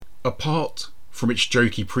Apart from its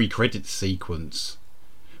jokey pre-credits sequence,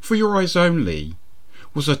 For Your Eyes Only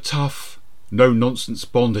was a tough, no-nonsense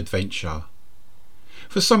Bond adventure.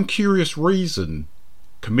 For some curious reason,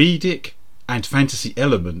 comedic and fantasy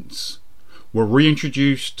elements were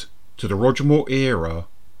reintroduced to the Roger Moore era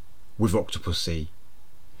with Octopussy.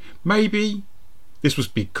 Maybe this was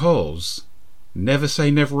because Never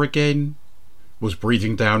Say Never Again was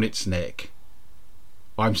breathing down its neck.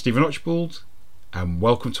 I'm Stephen Archibald, and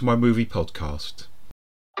welcome to my movie podcast.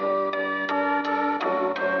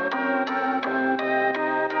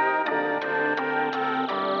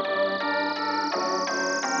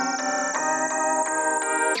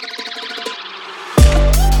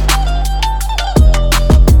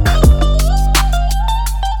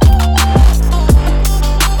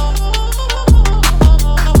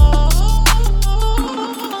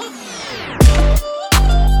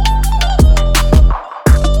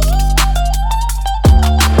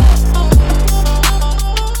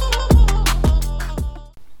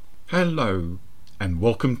 Hello, and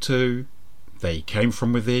welcome to They Came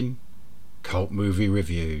From Within Cult Movie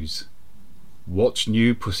Reviews. What's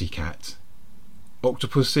New, Pussycat?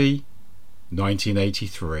 Octopussy,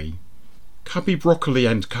 1983. Cubby Broccoli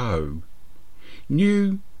and Co.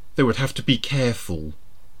 knew they would have to be careful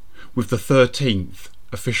with the 13th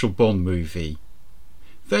official Bond movie.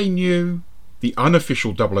 They knew the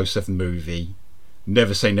unofficial 007 movie,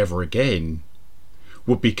 Never Say Never Again,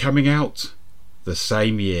 would be coming out the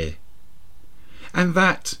same year, and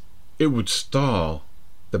that it would star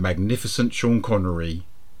the magnificent Sean Connery.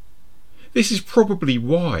 This is probably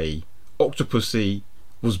why Octopussy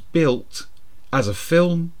was built as a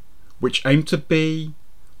film which aimed to be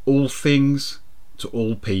all things to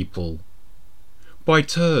all people. By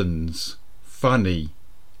turns, funny,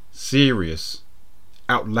 serious,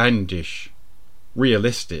 outlandish,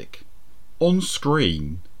 realistic. On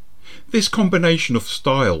screen, this combination of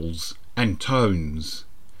styles and tones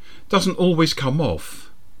doesn't always come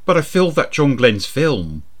off, but I feel that John Glenn's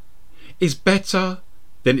film is better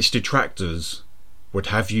than its detractors would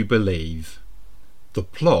have you believe. The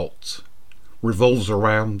plot revolves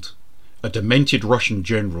around a demented Russian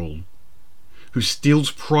general who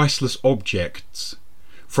steals priceless objects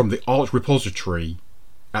from the art repository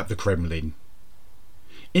at the Kremlin.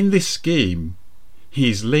 In this scheme, he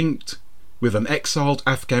is linked with an exiled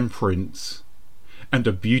Afghan prince and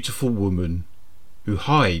a beautiful woman who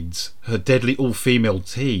hides her deadly all-female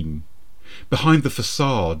team behind the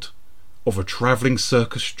facade of a travelling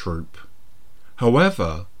circus troupe.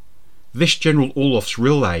 However, this General Orloff's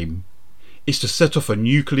real aim is to set off a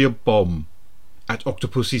nuclear bomb at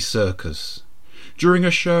Octopussy's circus during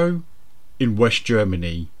a show in West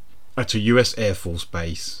Germany at a US Air Force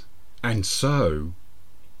base. And so,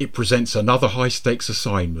 it presents another high-stakes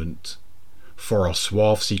assignment for our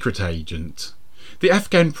suave secret agent. The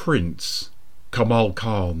Afghan prince, Kamal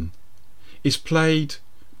Khan, is played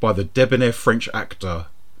by the debonair French actor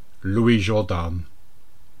Louis Jourdan,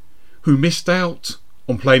 who missed out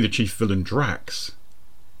on playing the chief villain Drax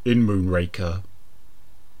in Moonraker.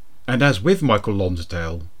 And as with Michael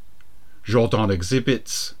Lonsdale, Jourdan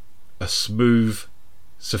exhibits a smooth,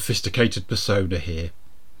 sophisticated persona here.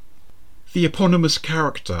 The eponymous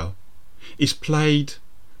character is played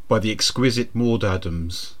by the exquisite Maud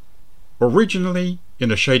Adams. Originally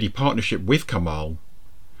in a shady partnership with Kamal,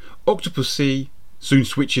 Octopussy soon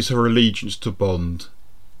switches her allegiance to Bond.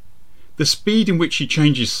 The speed in which she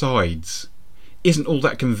changes sides isn't all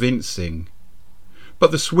that convincing,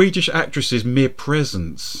 but the Swedish actress's mere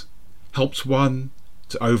presence helps one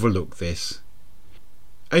to overlook this.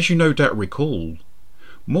 As you no doubt recall,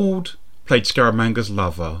 Maud played Scaramanga's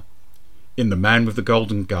lover in The Man with the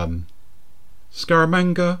Golden Gun,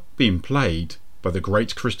 Scaramanga being played by the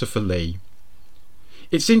great Christopher Lee.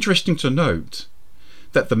 It's interesting to note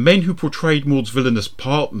that the men who portrayed Maud's villainous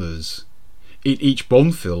partners in each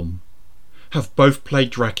Bond film have both played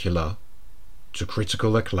Dracula to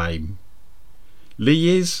critical acclaim.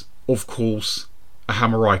 Lee is, of course, a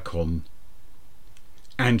Hammer icon,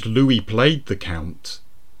 and Louis played the Count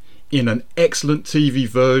in an excellent TV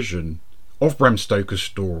version of Bram Stoker's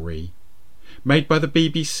story, made by the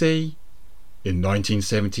BBC in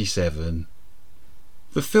 1977.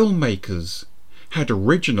 The filmmakers had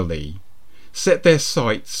originally set their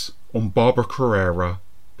sights on Barbara Carrera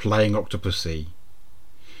playing Octopussy.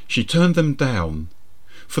 She turned them down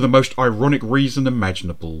for the most ironic reason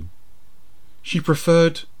imaginable. She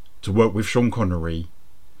preferred to work with Sean Connery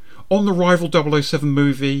on the rival 007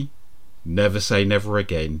 movie Never Say Never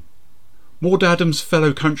Again. Maud Adams'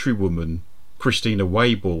 fellow countrywoman Christina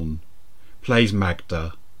Wayborn plays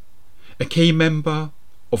Magda, a key member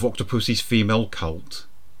of Octopussy's female cult.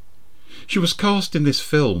 She was cast in this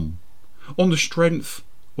film on the strength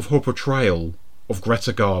of her portrayal of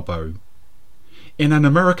Greta Garbo in an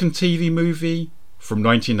American TV movie from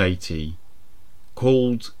 1980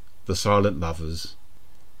 called The Silent Lovers.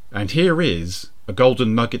 And here is a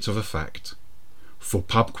golden nugget of a fact for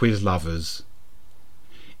pub quiz lovers.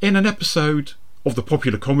 In an episode of the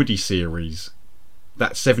popular comedy series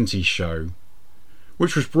That 70s Show,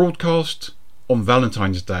 which was broadcast on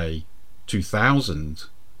Valentine's Day 2000,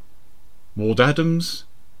 Maud Adams,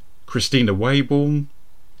 Christina Wayborn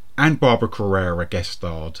and Barbara Carrera guest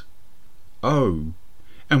starred. Oh,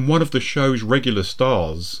 and one of the show's regular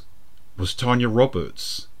stars was Tanya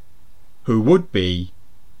Roberts, who would be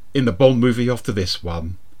in the Bond movie after this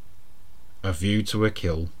one, A View to a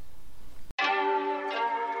Kill.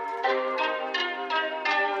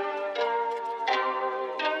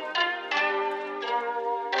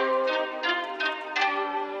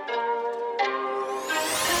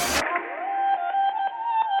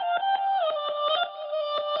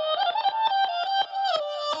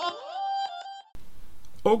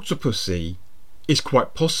 Octopussy is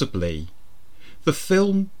quite possibly the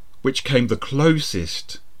film which came the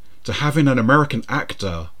closest to having an American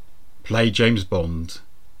actor play James Bond,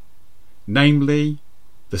 namely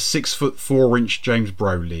the 6'4" James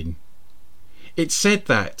Brolin. It's said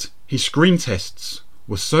that his screen tests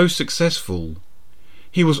were so successful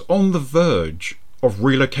he was on the verge of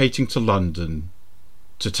relocating to London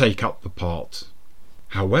to take up the part.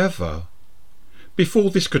 However, before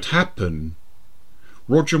this could happen,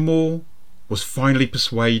 Roger Moore was finally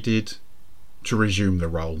persuaded to resume the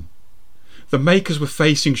role. The makers were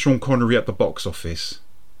facing Sean Connery at the box office,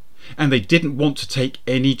 and they didn't want to take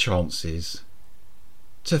any chances.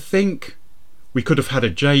 To think we could have had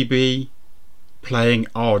a JB playing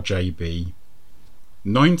our JB.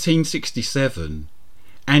 1967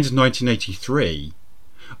 and 1983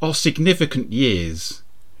 are significant years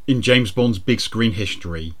in James Bond's big screen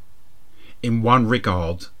history. In one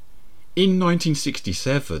regard, in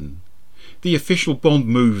 1967, the official Bond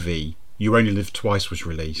movie You Only Live Twice was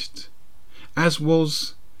released, as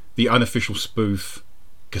was the unofficial spoof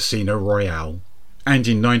Casino Royale. And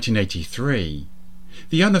in 1983,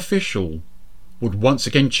 the unofficial would once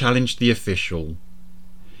again challenge the official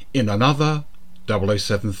in another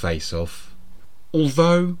 007 face-off.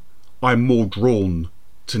 Although I'm more drawn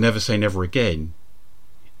to Never Say Never Again,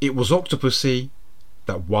 it was Octopussy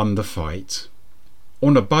that won the fight.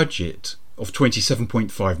 On a budget of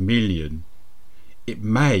 $27.5 million, it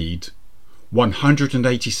made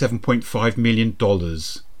 $187.5 million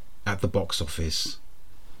at the box office,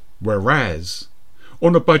 whereas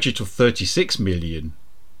on a budget of $36 million,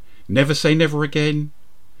 Never Say Never Again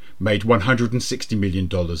made $160 million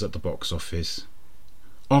at the box office.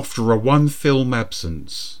 After a one-film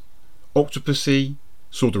absence, Octopussy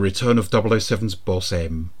saw the return of 007's boss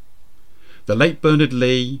M. The late Bernard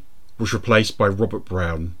Lee was replaced by Robert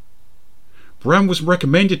Brown. Brown was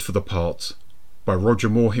recommended for the part by Roger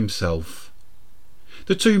Moore himself.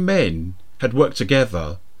 The two men had worked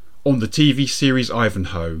together on the TV series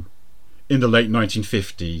Ivanhoe in the late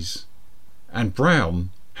 1950s, and Brown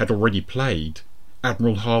had already played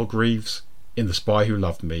Admiral Hargreaves in The Spy Who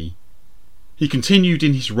Loved Me. He continued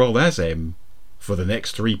in his role as M for the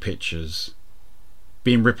next three pictures,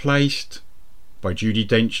 being replaced by Judi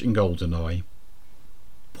Dench in GoldenEye.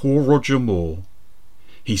 Poor Roger Moore.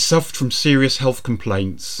 He suffered from serious health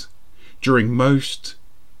complaints during most,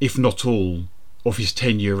 if not all, of his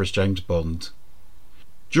tenure as James Bond.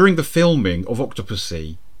 During the filming of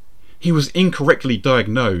Octopussy, he was incorrectly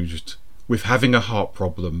diagnosed with having a heart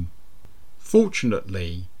problem.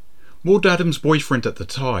 Fortunately, Maud Adams' boyfriend at the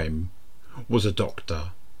time was a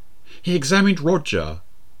doctor. He examined Roger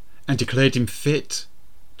and declared him fit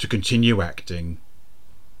to continue acting.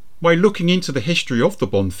 By looking into the history of the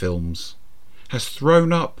Bond films has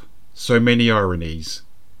thrown up so many ironies.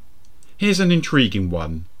 Here's an intriguing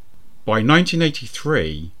one. By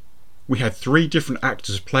 1983, we had three different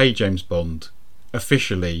actors play James Bond,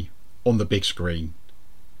 officially, on the big screen.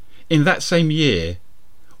 In that same year,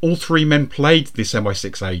 all three men played this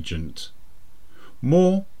MI6 agent.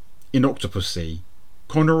 Moore in Octopussy,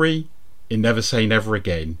 Connery in Never Say Never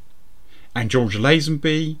Again, and George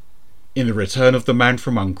Lazenby in The Return of the Man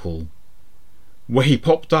from U.N.C.L.E., where he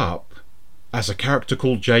popped up as a character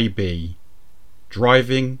called JB,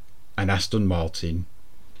 driving an Aston Martin.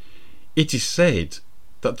 It is said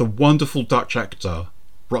that the wonderful Dutch actor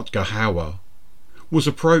Rutger Hauer was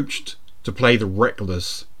approached to play the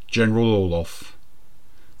reckless General Orloff.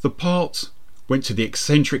 The part went to the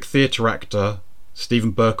eccentric theatre actor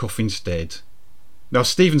Steven Berkoff instead. Now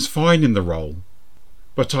Steven's fine in the role,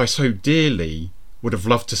 but I so dearly would have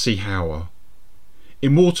loved to see Hauer,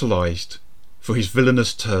 immortalised for his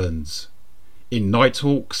villainous turns in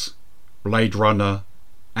Nighthawks, Blade Runner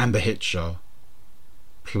and The Hitcher,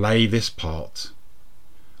 play this part.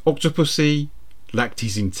 Octopussy lacked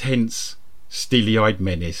his intense, steely-eyed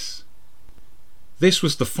menace. This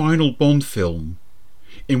was the final Bond film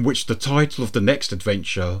in which the title of the next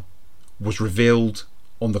adventure was revealed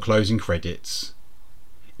on the closing credits.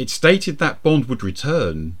 It stated that Bond would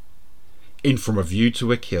return in From a View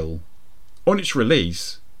to a Kill. On its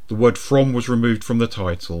release, the word "from" was removed from the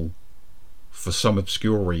title for some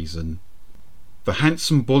obscure reason. The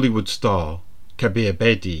handsome Bollywood star Kabir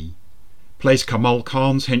Bedi plays Kamal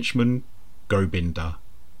Khan's henchman Govinda.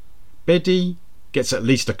 Bedi gets at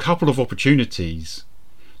least a couple of opportunities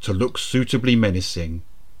to look suitably menacing.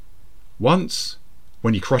 Once,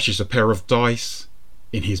 when he crushes a pair of dice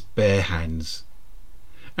in his bare hands,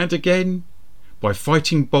 and again by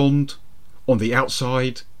fighting Bond on the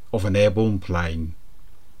outside of an airborne plane.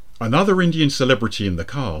 Another Indian celebrity in the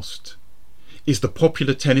cast is the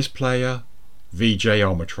popular tennis player Vijay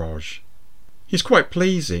Amritraj. He's quite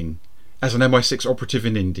pleasing as an MI6 operative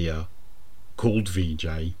in India called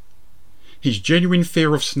Vijay. His genuine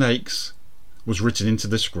fear of snakes was written into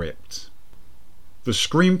the script. The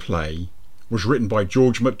screenplay was written by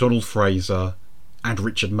George MacDonald Fraser and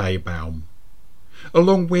Richard Maybaum,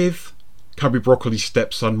 along with Cubby Broccoli's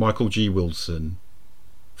stepson Michael G. Wilson.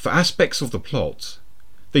 For aspects of the plot,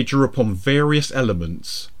 they drew upon various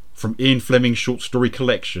elements from Ian Fleming's short story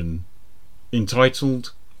collection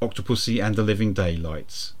entitled Octopussy and the Living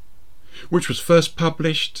Daylights, which was first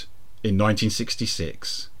published in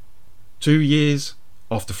 1966, 2 years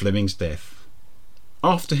after Fleming's death.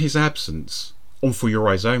 After his absence on For Your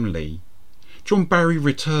Eyes Only, John Barry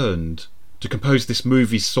returned to compose this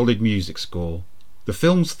movie's solid music score. The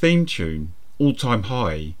film's theme tune, All Time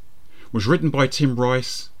High, was written by Tim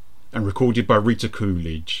Rice and recorded by Rita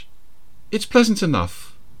Coolidge. It's pleasant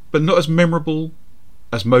enough, but not as memorable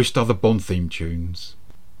as most other Bond theme tunes.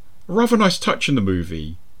 A rather nice touch in the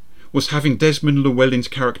movie was having Desmond Llewellyn's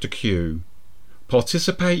character Q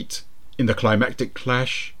participate in the climactic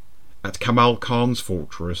clash at Kamal Khan's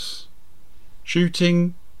fortress.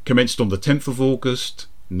 Shooting commenced on the 10th of August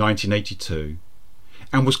 1982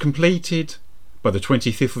 and was completed by the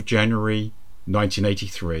 25th of January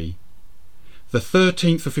 1983. The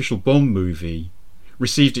 13th official Bond movie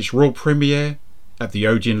received its world premiere at the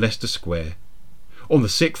Odeon Leicester Square on the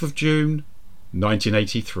 6th of June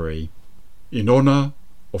 1983 in honour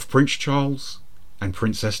of Prince Charles and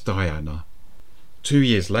Princess Diana. 2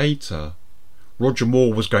 years later, Roger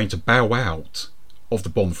Moore was going to bow out of the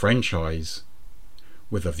Bond franchise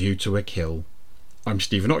with A View to a Kill. I'm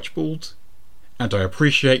Stephen Archibald, and I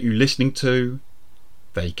appreciate you listening to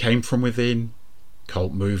They Came From Within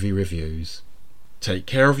Cult Movie Reviews. Take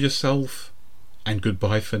care of yourself, and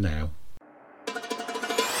goodbye for now.